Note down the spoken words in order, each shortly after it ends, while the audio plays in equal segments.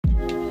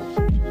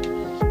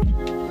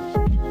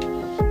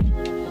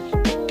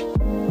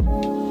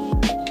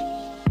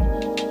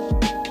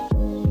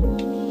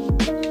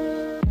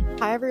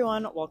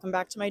everyone, welcome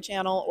back to my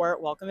channel, or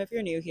welcome if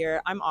you're new here.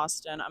 I'm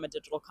Austen, I'm a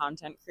digital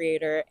content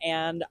creator,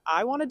 and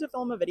I wanted to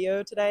film a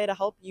video today to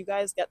help you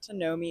guys get to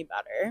know me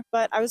better.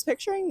 But I was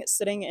picturing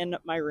sitting in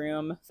my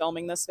room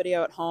filming this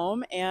video at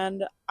home,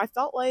 and I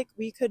felt like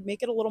we could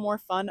make it a little more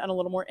fun and a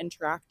little more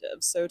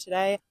interactive. So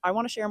today I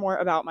want to share more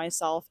about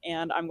myself,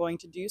 and I'm going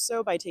to do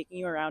so by taking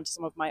you around to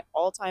some of my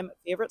all-time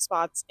favorite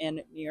spots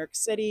in New York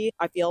City.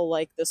 I feel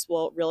like this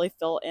will really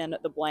fill in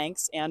the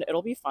blanks, and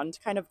it'll be fun to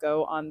kind of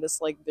go on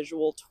this like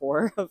visual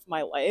tour of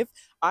my life.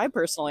 I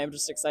personally am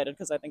just excited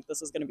because I think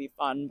this is going to be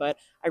fun, but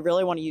I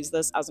really want to use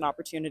this as an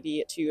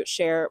opportunity to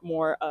share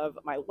more of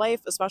my life,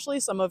 especially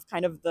some of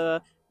kind of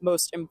the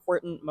most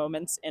important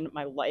moments in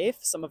my life,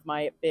 some of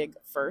my big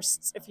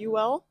firsts, if you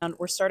will. And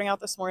we're starting out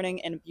this morning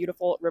in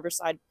beautiful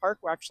Riverside Park.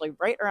 We're actually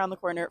right around the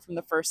corner from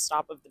the first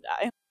stop of the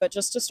day. But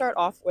just to start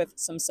off with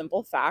some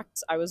simple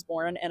facts, I was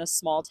born in a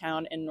small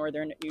town in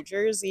northern New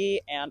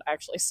Jersey, and I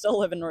actually still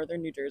live in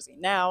northern New Jersey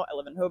now. I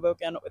live in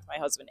Hoboken with my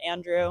husband,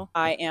 Andrew.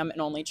 I am an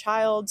only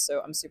child,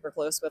 so I'm super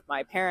close with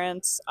my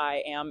parents.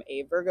 I am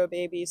a Virgo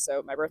baby,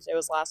 so my birthday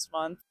was last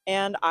month.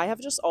 And I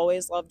have just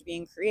always loved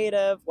being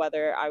creative,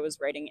 whether I was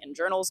writing in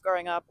journals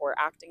growing up or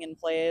acting in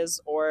plays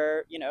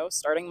or,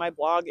 starting my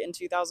blog in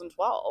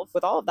 2012.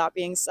 With all of that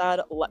being said,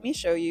 let me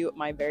show you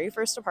my very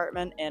first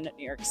apartment in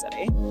New York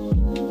City.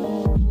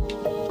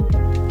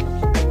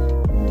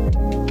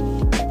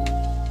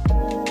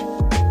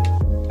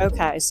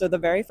 Okay, so the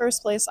very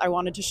first place I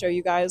wanted to show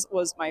you guys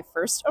was my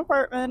first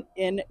apartment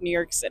in New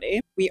York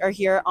City. We are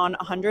here on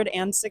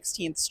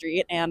 116th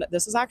Street, and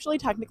this is actually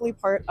technically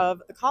part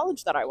of the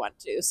college that I went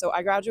to. So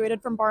I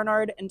graduated from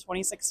Barnard in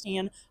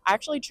 2016. I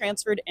actually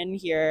transferred in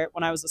here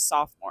when I was a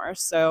sophomore.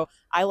 So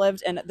I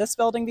lived in this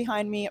building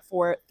behind me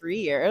for 3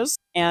 years,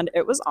 and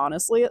it was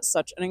honestly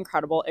such an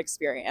incredible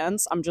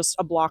experience. I'm just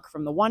a block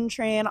from the 1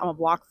 train. I'm a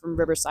block from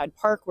Riverside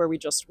Park, where we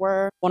just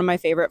were. One of my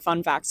favorite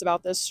fun facts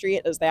about this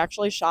street is they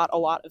actually shot a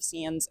lot of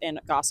scenes in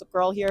Gossip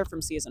Girl here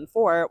from season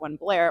 4 when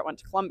Blair went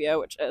to Columbia,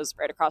 which is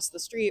right across the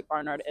street.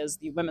 Barnard is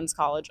the Women's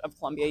College of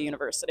Columbia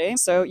University.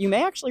 So you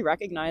may actually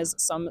recognize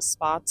some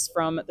spots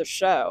from the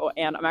show,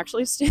 and I'm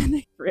actually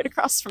standing right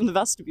across from the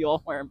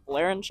vestibule where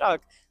Blair and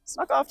Chuck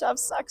snuck off to have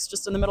sex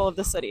just in the middle of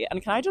the city.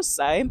 And can I just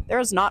say, there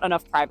is not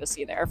enough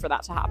privacy there for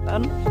that to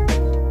happen.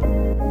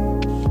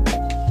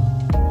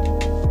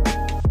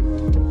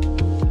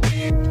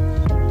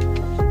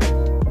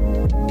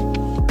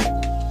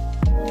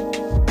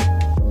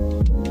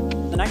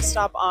 The next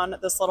stop on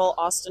this little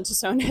Austen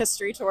Tosone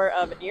history tour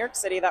of New York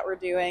City that we're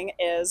doing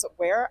is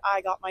where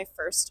I got my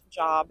first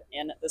job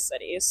in the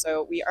city.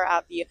 So we are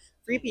at the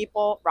Free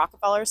People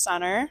Rockefeller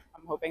Center.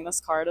 I'm hoping this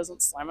car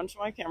doesn't slam into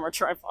my camera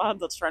tripod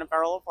that's trying to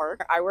parallel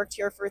park. I worked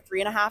here for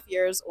 3.5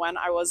 years when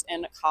I was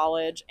in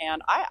college,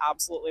 and I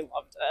absolutely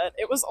loved it.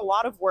 It was a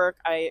lot of work.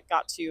 I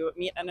got to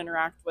meet and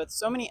interact with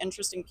so many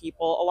interesting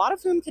people, a lot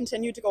of whom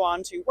continue to go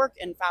on to work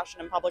in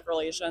fashion and public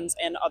relations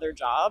and other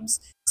jobs.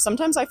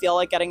 Sometimes I feel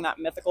like getting that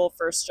mythical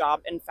first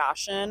job in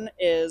fashion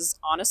is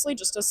honestly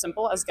just as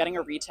simple as getting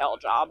a retail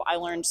job. I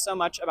learned so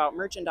much about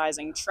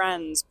merchandising,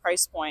 trends,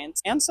 price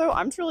points, and so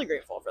I'm truly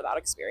grateful for that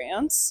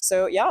experience.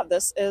 So yeah,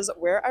 this is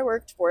where I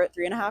worked for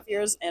 3.5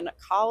 years in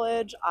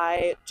college.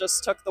 I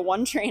just took the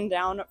 1 train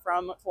down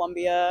from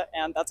Columbia,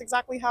 and that's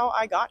exactly how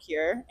I got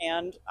here.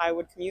 And I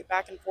would commute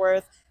back and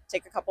forth,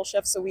 take a couple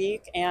shifts a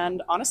week,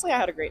 and honestly, I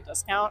had a great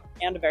discount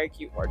and a very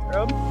cute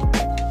wardrobe.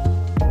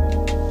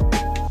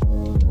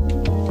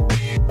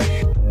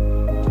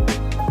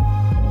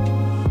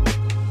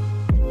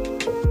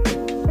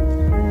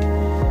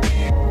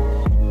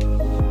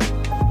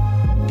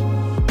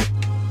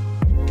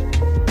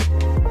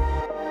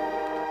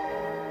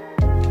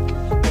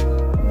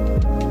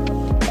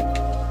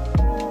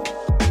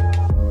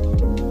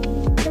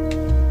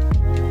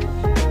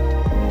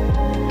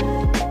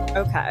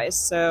 Okay,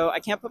 so I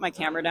can't put my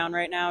camera down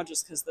right now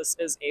just because this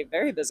is a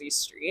very busy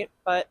street,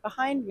 but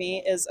behind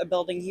me is a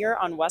building here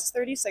on West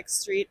 36th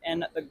Street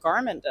in the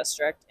Garment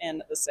District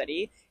in the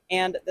city,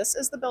 and this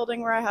is the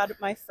building where I had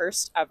my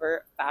first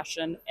ever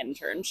fashion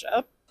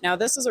internship. Now,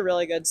 this is a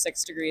really good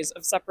 6 degrees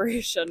of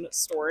separation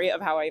story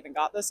of how I even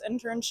got this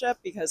internship,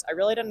 because I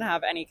really didn't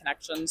have any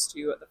connections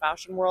to the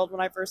fashion world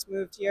when I first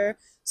moved here.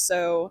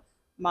 So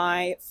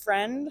my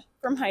friend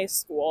from high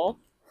school,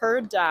 her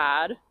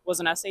dad was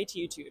an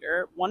SAT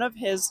tutor. One of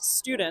his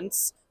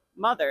students'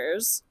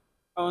 mothers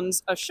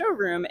owns a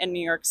showroom in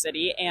New York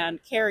City and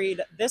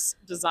carried this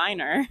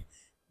designer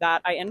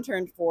that I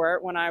interned for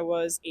when I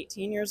was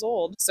 18 years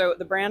old. So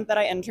the brand that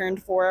I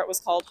interned for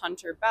was called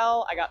Hunter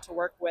Bell. I got to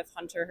work with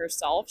Hunter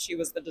herself. She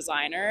was the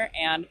designer,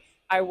 and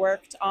I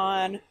worked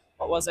on,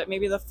 what was it,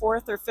 maybe the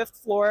 4th or 5th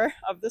floor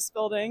of this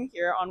building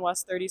here on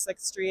West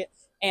 36th Street.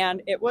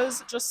 And it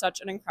was just such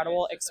an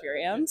incredible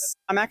experience.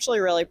 I'm actually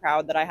really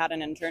proud that I had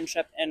an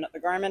internship in the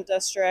Garment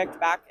District.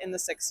 Back in the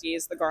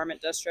 60s, the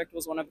Garment District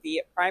was one of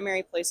the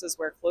primary places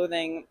where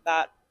clothing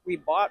that we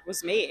bought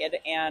was made.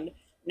 And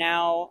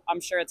now I'm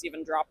sure it's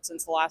even dropped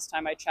since the last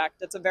time I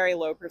checked. It's a very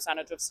low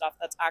percentage of stuff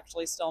that's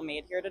actually still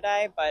made here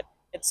today, but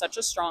it's such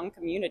a strong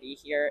community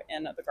here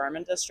in the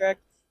Garment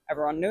District.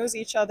 Everyone knows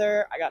each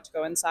other. I got to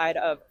go inside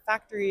of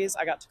factories.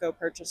 I got to go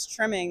purchase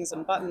trimmings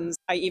and buttons.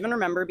 I even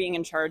remember being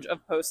in charge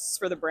of posts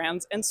for the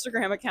brand's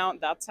Instagram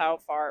account. That's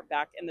how far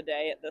back in the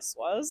day this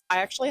was. I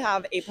actually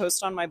have a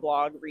post on my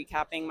blog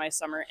recapping my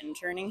summer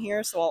interning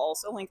here, so I'll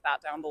also link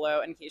that down below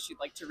in case you'd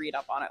like to read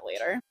up on it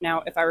later.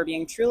 Now, if I were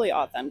being truly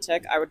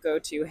authentic, I would go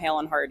to Hale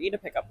and Hardy to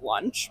pick up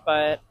lunch,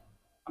 but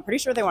I'm pretty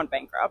sure they went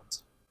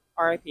bankrupt.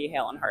 RIP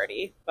Hale and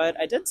Hardy. But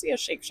I did see a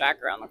Shake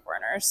Shack around the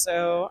corner,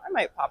 so I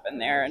might pop in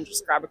there and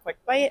just grab a quick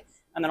bite,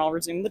 and then I'll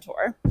resume the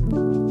tour.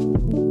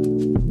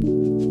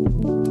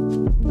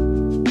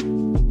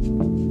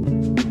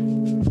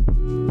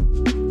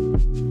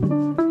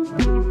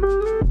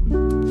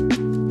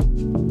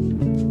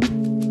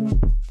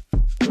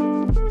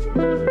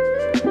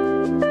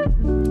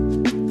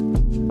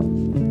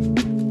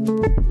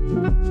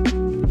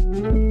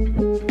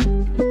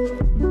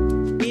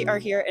 Are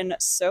here in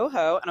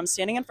Soho, and I'm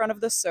standing in front of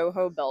the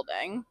Soho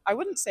building. I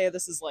wouldn't say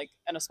this is like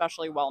an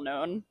especially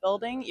well-known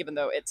building, even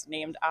though it's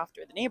named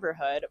after the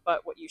neighborhood,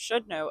 but what you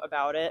should know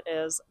about it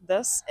is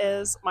this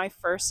is my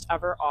first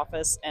ever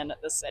office in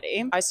the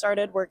city. I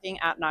started working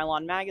at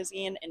Nylon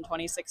Magazine in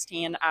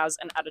 2016 as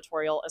an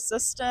editorial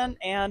assistant,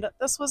 and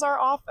this was our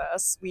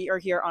office. We are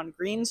here on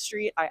Green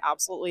Street. I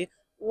absolutely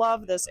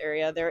love this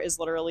area. There is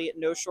literally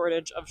no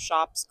shortage of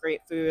shops, great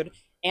food,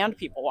 and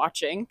people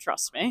watching,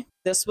 trust me.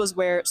 This was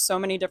where so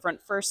many different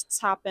firsts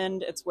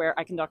happened. It's where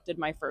I conducted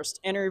my first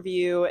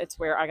interview. It's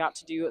where I got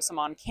to do some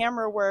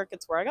on-camera work.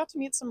 It's where I got to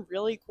meet some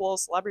really cool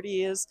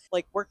celebrities.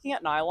 Like, working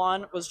at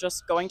Nylon was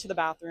just going to the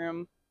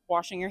bathroom,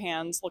 washing your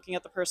hands, looking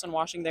at the person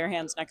washing their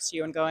hands next to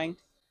you and going,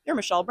 "You're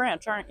Michelle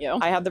Branch, aren't you?"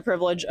 I had the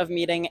privilege of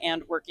meeting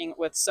and working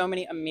with so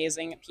many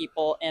amazing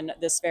people in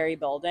this very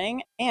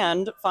building.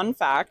 And fun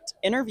fact,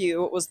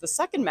 Interview was the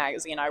second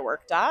magazine I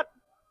worked at,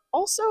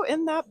 also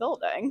in that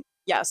building.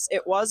 Yes,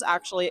 it was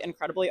actually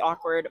incredibly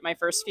awkward my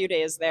first few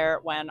days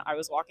there when I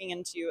was walking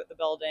into the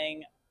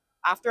building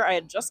after I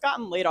had just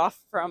gotten laid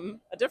off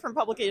from a different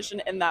publication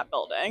in that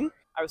building.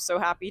 I was so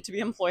happy to be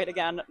employed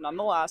again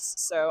nonetheless,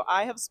 so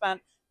I have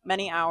spent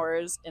many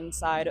hours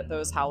inside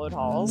those hallowed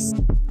halls.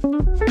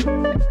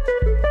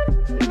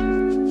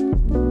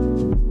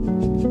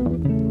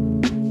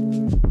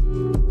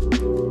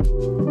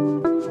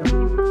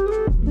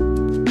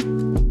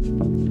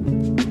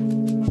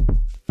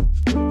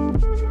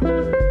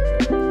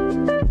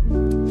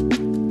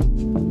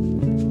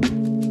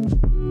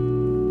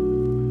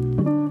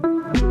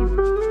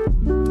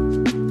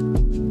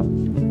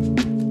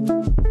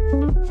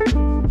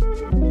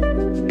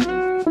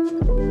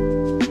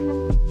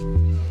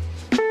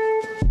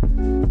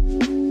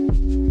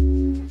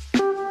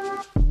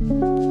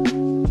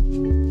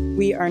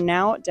 We are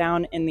now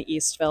down in the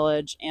East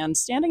Village and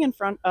standing in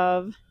front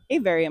of a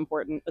very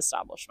important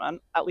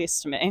establishment, at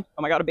least to me.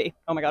 Oh my god, a bee.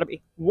 Oh my god, a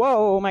bee.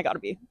 Whoa, oh my god, a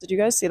bee. Did you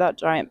guys see that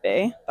giant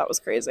bee? That was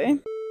crazy.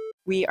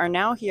 We are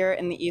now here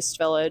in the East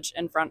Village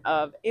in front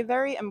of a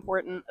very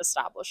important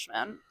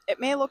establishment. It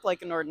may look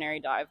like an ordinary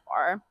dive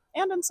bar,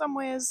 and in some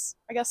ways,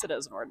 I guess it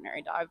is an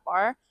ordinary dive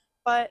bar,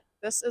 but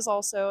this is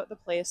also the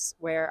place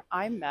where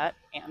I met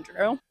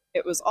Andrew.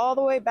 It was all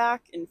the way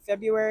back in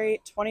February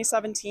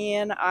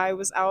 2017. I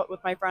was out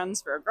with my friends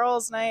for a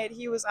girls' night.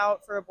 He was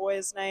out for a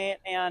boys' night,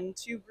 and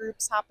two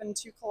groups happened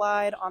to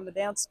collide on the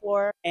dance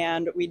floor.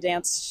 And we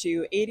danced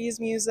to 80s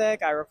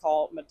music. I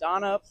recall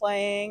Madonna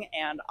playing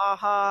and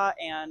Aha,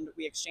 and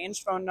we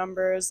exchanged phone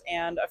numbers.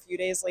 And a few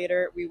days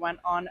later, we went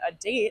on a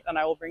date, and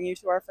I will bring you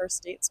to our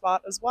first date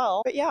spot as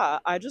well. But yeah,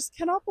 I just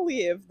cannot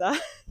believe that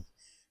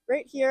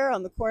right here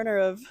on the corner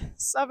of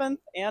 7th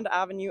and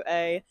Avenue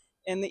A,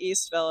 in the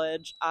East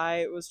Village,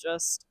 I was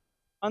just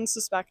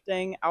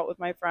unsuspecting out with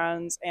my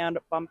friends and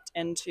bumped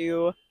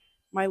into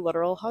my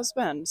literal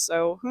husband.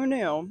 So who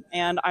knew?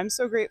 And I'm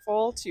so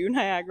grateful to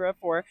Niagara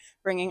for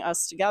bringing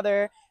us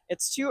together.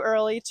 It's too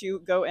early to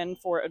go in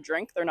for a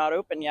drink. They're not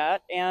open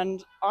yet.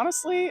 And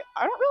honestly,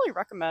 I don't really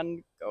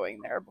recommend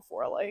going there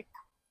before like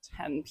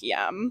 10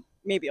 p.m.,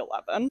 maybe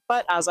 11.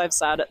 But as I've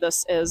said,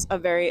 this is a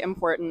very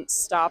important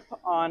stop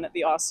on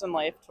the Austen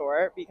Life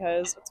Tour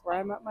because it's where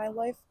I met my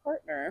life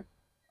partner.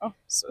 Oh,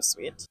 so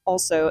sweet.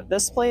 Also,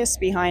 this place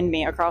behind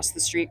me across the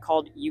street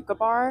called Yucca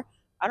Bar,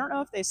 I don't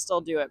know if they still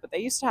do it, but they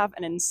used to have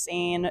an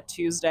insane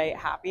Tuesday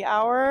happy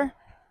hour.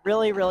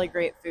 Really, really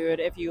great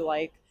food if you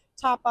like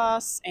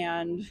tapas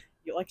and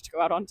you like to go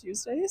out on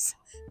Tuesdays.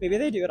 Maybe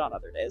they do it on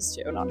other days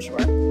too, not sure.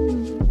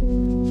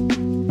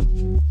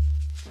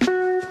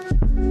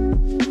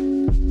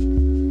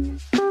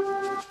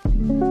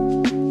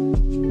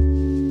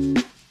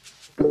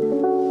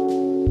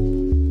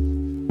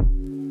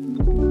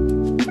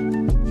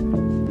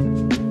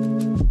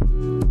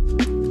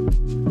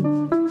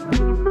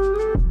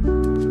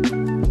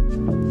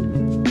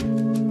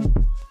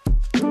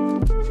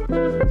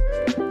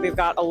 We've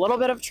got a little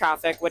bit of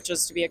traffic, which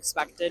is to be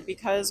expected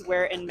because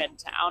we're in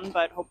Midtown,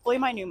 but hopefully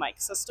my new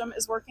mic system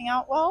is working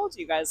out well. Do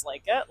you guys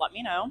like it? Let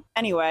me know.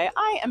 Anyway,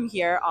 I am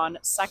here on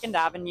 2nd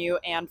Avenue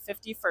and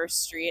 51st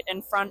Street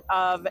in front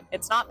of,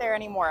 it's not there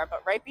anymore,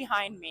 but right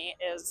behind me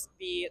is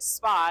the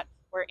spot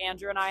where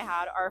Andrew and I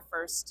had our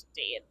first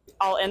date.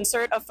 I'll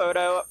insert a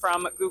photo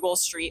from Google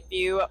Street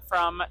View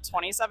from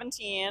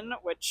 2017,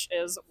 which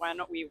is when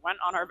we went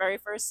on our very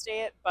first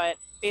date. But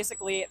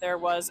basically, there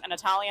was an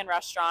Italian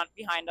restaurant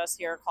behind us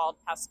here called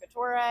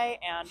Pescatore,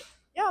 and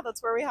yeah,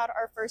 that's where we had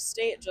our first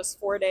date just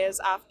 4 days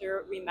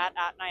after we met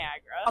at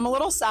Niagara. I'm a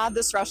little sad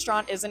this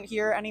restaurant isn't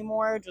here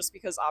anymore, just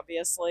because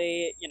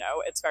obviously, you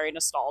know, it's very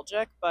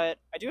nostalgic, but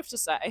I do have to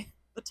say,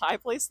 the Thai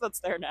place that's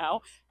there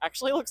now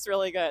actually looks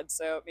really good.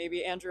 So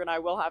maybe Andrew and I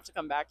will have to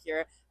come back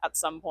here at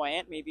some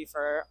point, maybe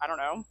for, I don't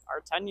know,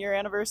 our 10-year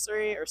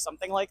anniversary or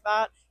something like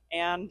that,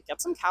 and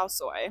get some khao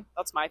soi.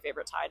 That's my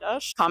favorite Thai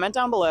dish. Comment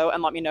down below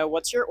and let me know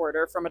what's your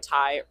order from a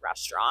Thai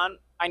restaurant.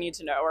 I need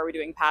to know, are we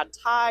doing pad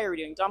Thai? Are we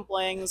doing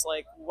dumplings?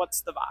 Like,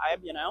 what's the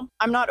vibe, you know?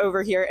 I'm not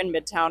over here in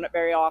Midtown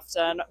very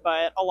often,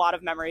 but a lot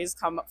of memories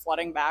come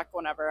flooding back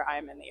whenever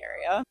I'm in the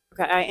area.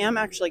 Okay, I am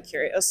actually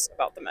curious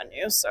about the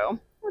menu, so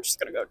we're just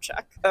gonna go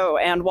check. Oh,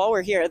 and while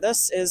we're here,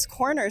 this is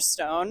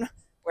Cornerstone,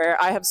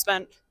 where I have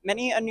spent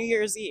many a New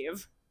Year's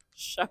Eve.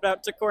 Shout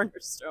out to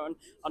Cornerstone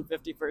on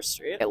 51st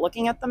Street. Okay,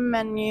 looking at the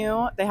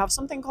menu, they have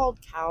something called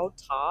Khao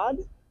Tod.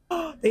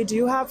 They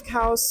do have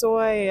khao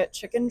soi,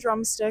 chicken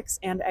drumsticks,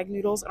 and egg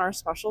noodles in our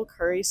special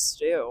curry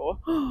stew.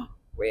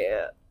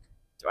 Wait,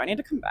 do I need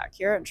to come back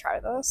here and try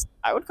this?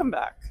 I would come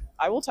back.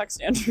 I will text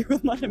Andrew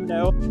and let him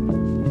know.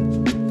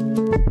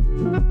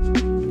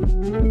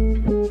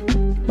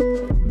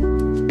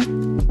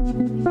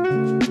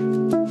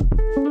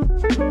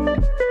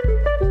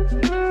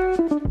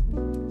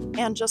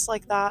 And just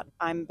like that,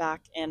 I'm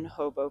back in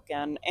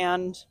Hoboken,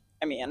 and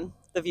I mean,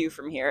 the view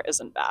from here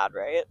isn't bad,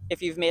 right?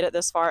 If you've made it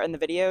this far in the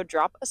video,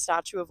 drop a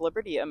Statue of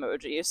Liberty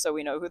emoji so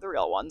we know who the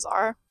real ones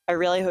are. I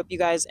really hope you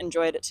guys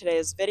enjoyed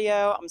today's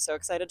video. I'm so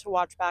excited to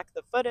watch back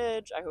the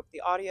footage. I hope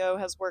the audio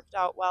has worked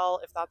out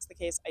well. If that's the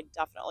case, I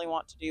definitely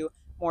want to do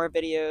more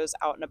videos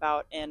out and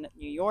about in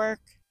New York.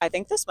 I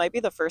think this might be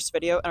the first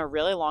video in a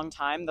really long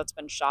time that's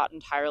been shot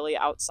entirely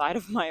outside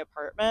of my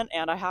apartment,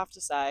 and I have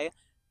to say,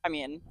 I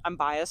mean, I'm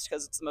biased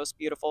because it's the most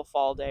beautiful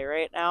fall day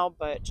right now,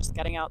 but just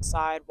getting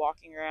outside,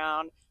 walking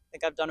around, I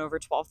think I've done over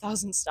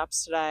 12,000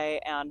 steps today,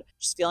 and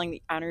just feeling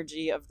the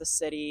energy of the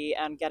city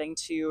and getting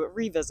to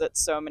revisit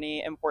so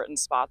many important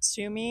spots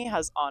to me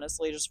has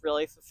honestly just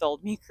really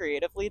fulfilled me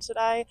creatively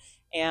today.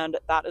 And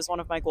that is one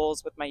of my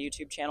goals with my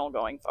YouTube channel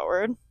going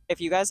forward. If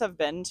you guys have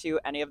been to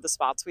any of the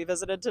spots we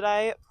visited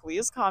today,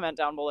 please comment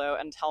down below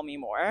and tell me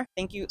more.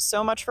 Thank you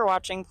so much for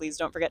watching. Please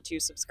don't forget to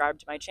subscribe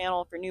to my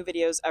channel for new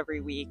videos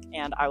every week,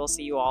 and I will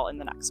see you all in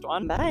the next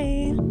one.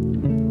 Bye!